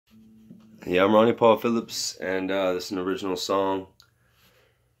Yeah, I'm Ronnie Phillips, and this is an original song.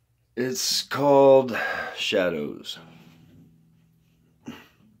 It's called Shadows.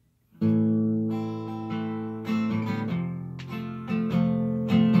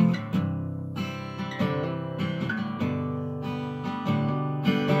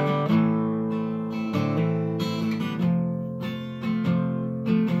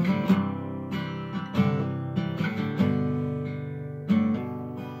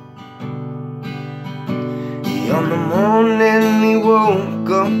 On the morning he woke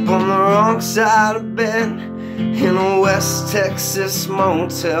up on the wrong side of bed in a West Texas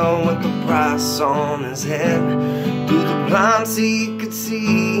motel with the price on his head. Through the blinds he could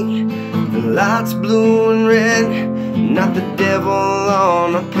see the lights blue and red, not the devil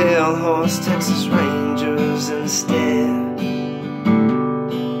on a pale horse, Texas Rangers instead.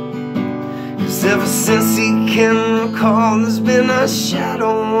 Ever since he can recall, there's been a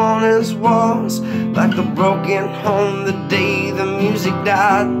shadow on his walls, like a broken home the day the music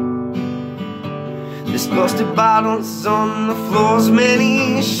died. There's busted bottles on the floors, man,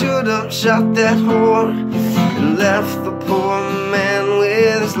 he should have shot that whore and left the poor man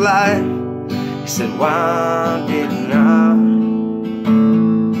with his life. He said, why didn't I?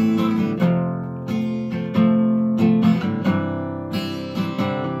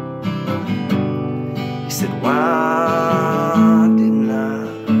 He said, why didn't I?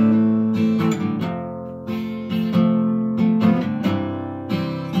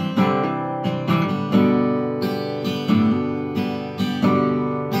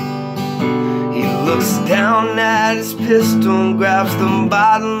 He looks down at his pistol and grabs the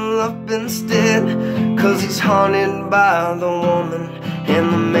bottle up instead, 'cause he's haunted by the woman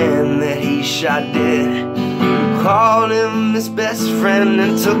and the man that he shot dead. Called him his best friend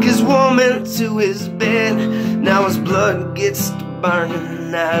and took his woman to his bed. Now his blood gets to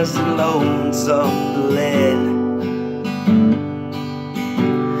burning as he loads up the lead.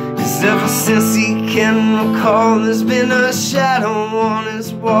 'Cause ever since he can recall, there's been a shadow on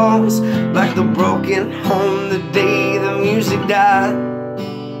his walls, like the broken home the day the music died.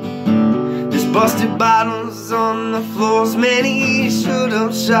 There's busted bottles on the floors, man, he should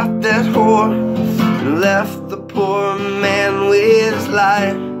have shot that whore and left the poor man with his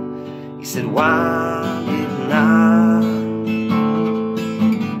life. He said, why didn't I?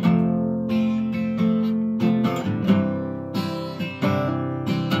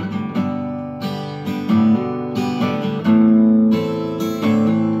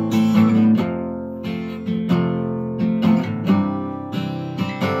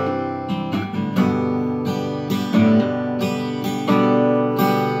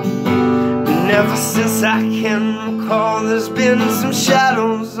 Ever since I can recall, there's been some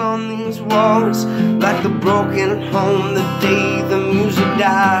shadows on these walls, like the broken home the day the music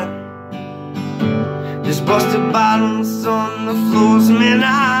died. There's busted bottles on the floors, man,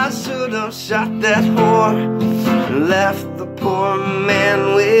 I should have shot that whore and left the poor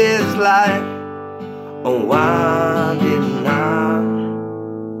man with his life. Oh, why didn't I?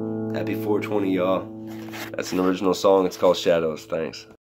 Happy 420, y'all. That's an original song. It's called Shadows. Thanks.